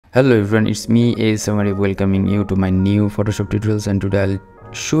Hello everyone, it's me A Summary welcoming you to my new Photoshop tutorials, and today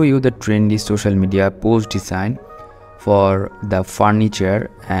I'll show you the trendy social media post design for the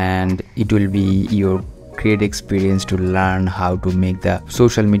furniture, and it will be your great experience to learn how to make the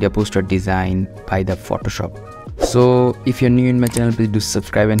social media poster design by the Photoshop. So if you're new in my channel, please do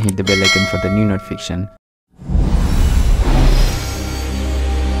subscribe and hit the bell icon for the new notification.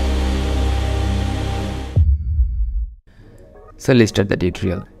 So let's start the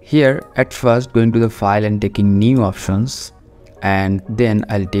tutorial. Here at first going to the file and taking new options, and then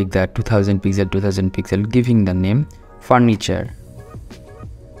I'll take the 2000 pixel giving the name furniture.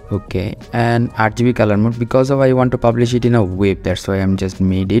 Okay, and RGB color mode, because of I want to publish it in a web, that's why I'm just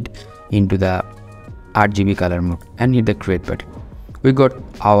made it into the RGB color mode, and hit the create button. We got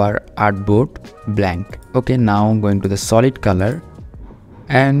our artboard blank. Okay, now I'm going to the solid color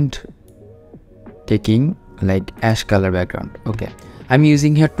and taking like ash color background. Okay, I'm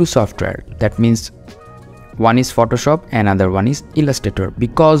using here two software, that means one is Photoshop and another one is Illustrator,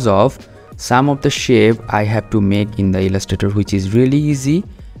 because of some of the shape I have to make in the Illustrator, which is really easy,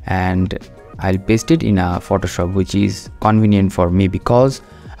 and I'll paste it in a Photoshop, which is convenient for me, because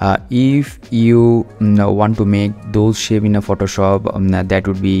if you want to make those shape in a Photoshop, that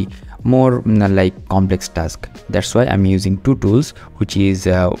would be more like complex task. That's why I'm using two tools, which is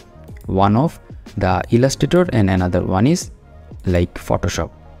one of the Illustrator and another one is like Photoshop.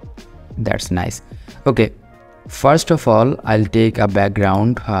 That's nice. Okay, first of all I'll take a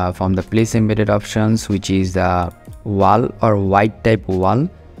background from the place embedded options, which is the wall or white type wall.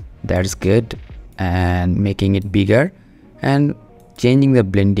 That's good, and making it bigger and changing the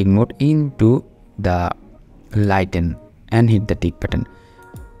blending mode into the lighten and hit the tick button.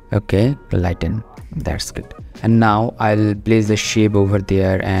 Okay, lighten, that's good. And now I'll place the shape over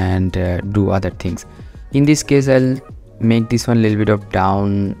there and do other things. In this case I'll make this one a little bit of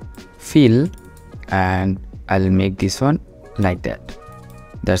down fill, and I'll make this one like that.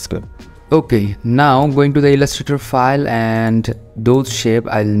 That's good. Okay, now going to the Illustrator file, and those shape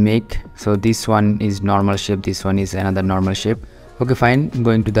I'll make. So this one is normal shape, this one is another normal shape. Okay, fine.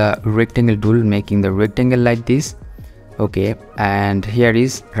 Going to the rectangle tool, making the rectangle like this. Okay, and here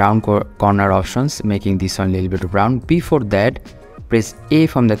is round corner options, making this one a little bit round. Before that, press A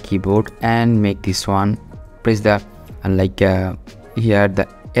from the keyboard and make this one, press the here the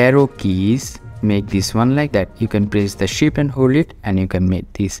arrow keys, make this one like that. You can press the shift and hold it, and you can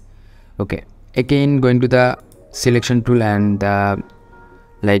make this. Okay, again going to the selection tool and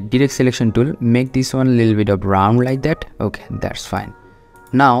direct selection tool, make this one a little bit of round like that. Okay, that's fine.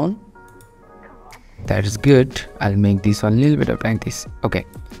 Now that is good. I'll make this one a little bit of like this. Okay,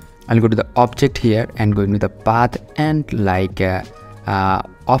 I'll go to the object here and go into the path and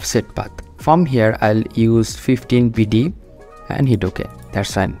offset path. From here I'll use 15 pd and hit OK.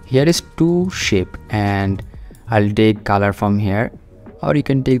 That's fine. Here is two shape, and I'll take color from here, or you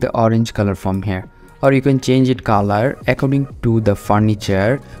can take the orange color from here, or you can change it color according to the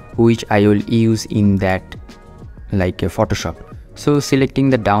furniture which I will use in that Photoshop. So selecting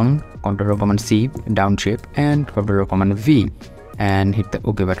the down, Ctrl Command C, down shape, and Ctrl Command V, and hit the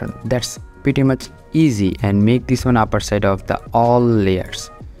OK button. That's pretty much easy, and make this one upper side of the all layers.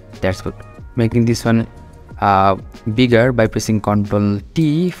 That's good. Making this one bigger by pressing Ctrl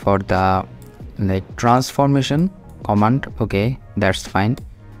T for the transformation command. Okay, that's fine.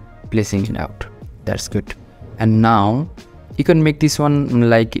 Placing it out. That's good. And now you can make this one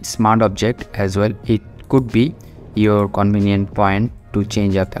like smart object as well. It could be your convenient point to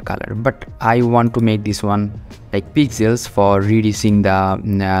change up the color, but I want to make this one like pixels for reducing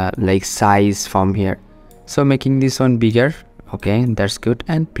the size from here. So making this one bigger. Okay, that's good,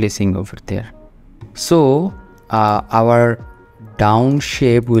 and placing over there. So our down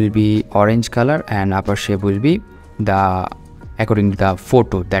shape will be orange color and upper shape will be the according to the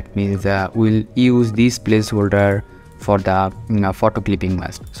photo. That means we'll use this placeholder for the photo clipping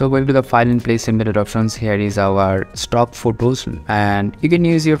mask. So going to the file and place embedded options, here is our stock photos, and you can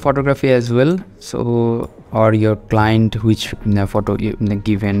use your photography as well, so or your client which photo you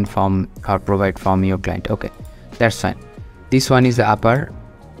given from or provide from your client. Okay, that's fine. This one is the upper,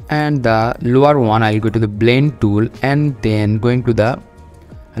 and the lower one I'll go to the blend tool, and then going to the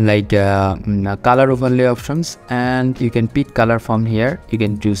color overlay options, and you can pick color from here. You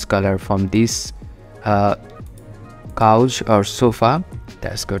can choose color from this couch or sofa.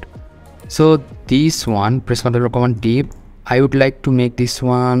 That's good. So this one, press Ctrl Command D. I would like to make this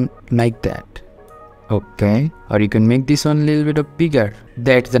one like that. Okay, or you can make this one a little bit of bigger.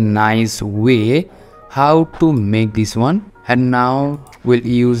 That's the nice way how to make this one And now we'll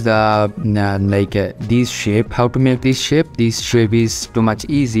use the this shape. How to make this shape? This shape is too much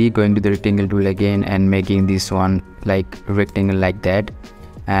easy. Going to the rectangle tool again and making this one like rectangle like that,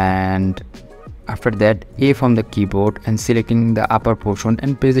 and after that A from the keyboard and selecting the upper portion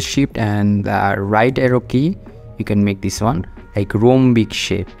and press the shift and the right arrow key. You can make this one like rhombic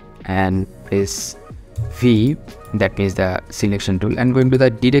shape and press V, that means the selection tool, and going to the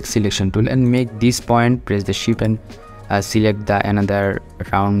direct selection tool and make this point, press the shift and select the another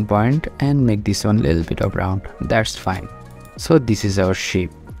round point and make this one little bit of round. That's fine. So this is our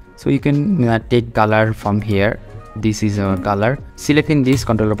shape. So you can take color from here. This is our color. Selecting this,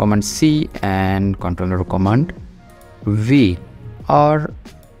 Control Command C and Control Command V, or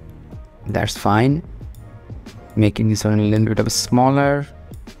that's fine. Making this one a little bit of smaller,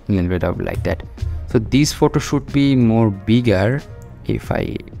 a little bit of like that. So this photo should be more bigger. If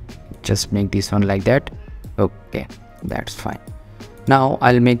I just make this one like that, okay, that's fine. Now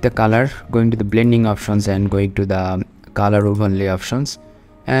I'll make the color, going to the blending options and going to the color overlay options,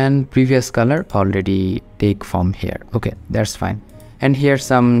 and previous color already take from here. Okay, that's fine. And here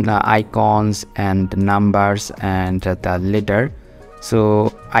some icons and numbers and the letter.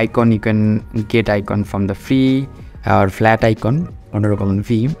 So icon, you can get icon from the free or flat icon. Control Command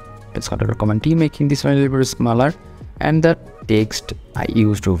V, let's Control Command T, making this one a little bit smaller, and the text I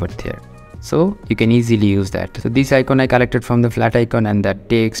used over there. So you can easily use that. So this icon I collected from the flat icon, and the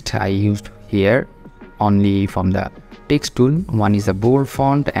text I used here only from the text tool. One is the bold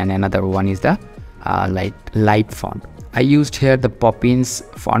font and another one is the light font. I used here the Poppins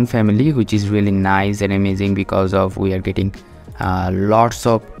font family, which is really nice and amazing because of we are getting lots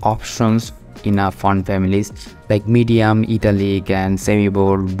of options in our font families like medium, italic and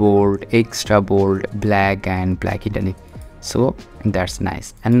semi-bold, bold, extra bold, black and black italic. So that's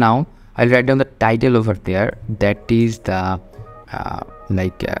nice. And now I'll write down the title over there. That is the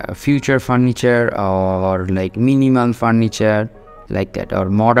future furniture or like minimal furniture like that, or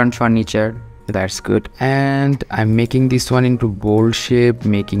modern furniture. That's good. And I'm making this one into bold shape,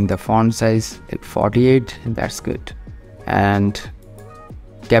 making the font size like 48. That's good. And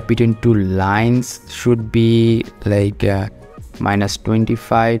gap between two lines should be like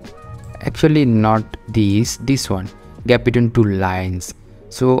 -25. Actually not this one, gap between two lines.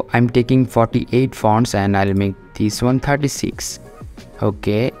 So I'm taking 48 fonts and I'll make this one 36.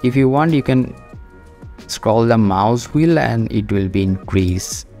 Okay, if you want you can scroll the mouse wheel and it will be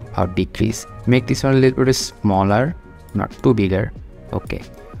increase or decrease. Make this one a little bit smaller, not too bigger. Okay,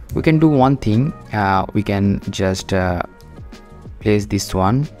 we can do one thing. We can just place this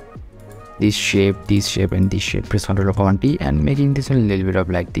one, this shape and this shape. Press Ctrl Command T and making this one a little bit of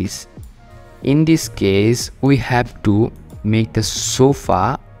like this. In this case we have to make the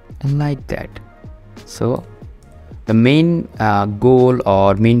sofa like that. So the main goal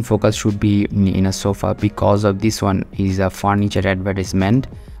or main focus should be in a sofa, because of this one is a furniture advertisement.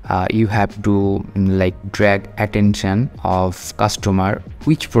 You have to like drag attention of customer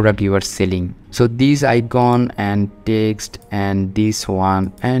which product you are selling. So this icon and text and this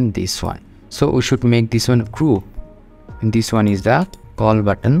one and this one. So we should make this one group. And this one is the call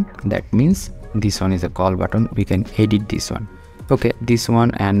button. That means this one is a call button. We can edit this one. Okay, this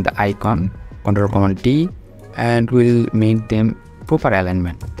one and the icon. Control Command T, and we'll make them proper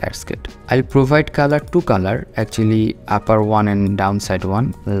alignment. That's good. I'll provide color to color, actually upper one and downside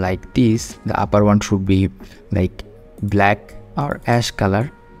one like this. The upper one should be like black or ash color.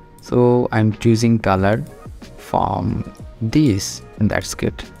 So I'm choosing color from this, and that's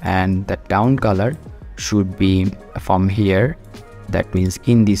good. And the down color should be from here. That means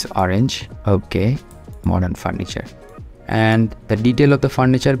in this orange. Okay, modern furniture. And the detail of the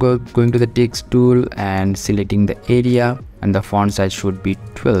furniture, going to the text tool and selecting the area, and the font size should be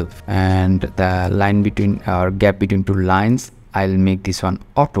 12, and the line between or gap between two lines, I'll make this one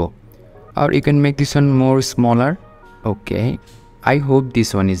auto, or you can make this one more smaller. Okay, I hope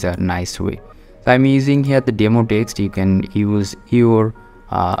this one is a nice way. So I'm using here the demo text. You can use your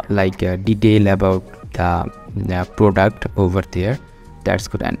detail about the product over there. That's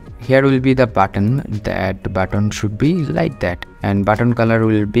good. And here will be the button. That button should be like that, and button color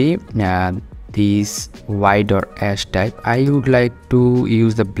will be this white or ash type. I would like to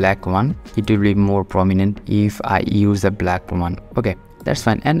use the black one. It will be more prominent if I use the black one. Okay, that's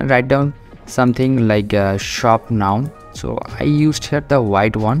fine. And write down something like shop now. So I used here the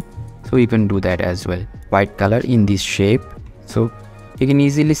white one, so you can do that as well. White color in this shape. So you can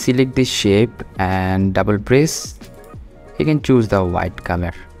easily select this shape and double press. You can choose the white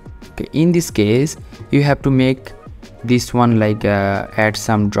color. Okay, in this case you have to make this one like add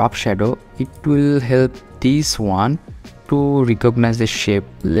some drop shadow. It will help this one to recognize the shape,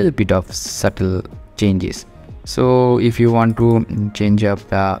 little bit of subtle changes. So if you want to change up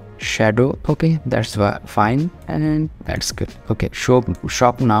the shadow, okay, that's fine, and that's good. Okay,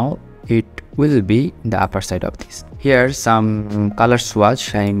 shop now, it will be the upper side of this. Here some color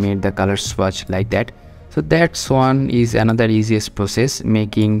swatch, I made the color swatch like that. So that's one is another easiest process,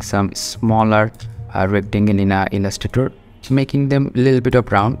 making some smaller rectangle in a Illustrator, making them a little bit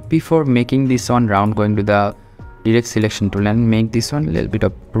of round. Before making this one round, going to the direct selection tool and make this one a little bit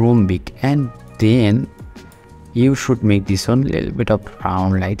of rhombic, and then you should make this one a little bit of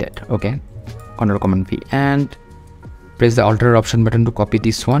round like that. Okay, Ctrl P and press the Alt option button to copy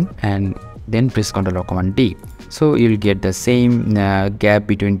this one, and then press Ctrl D. So you'll get the same gap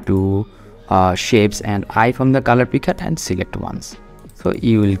between two shapes, and I from the color picker and select once. So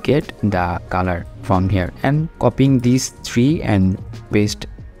you will get the color from here, and copying these three and paste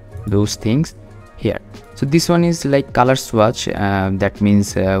those things here. So this one is like color swatch, that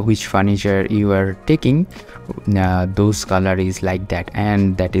means which furniture you are taking, those color is like that,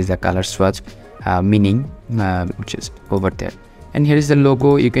 and that is the color swatch meaning, which is over there. And here is the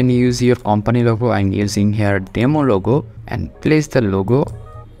logo. You can use your company logo. I'm using here demo logo, and place the logo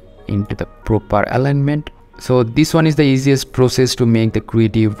into the proper alignment. So this one is the easiest process to make the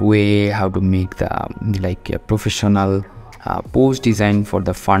creative way, how to make the like a professional post design for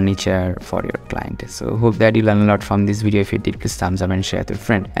the furniture for your client. So hope that you learn a lot from this video. If you did, please thumbs up and share with your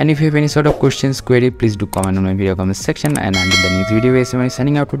friend. And if you have any sort of questions, query, please do comment on my video comment section. And until the next video, I'm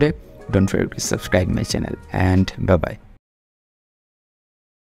signing out today. Don't forget to subscribe my channel, and bye bye.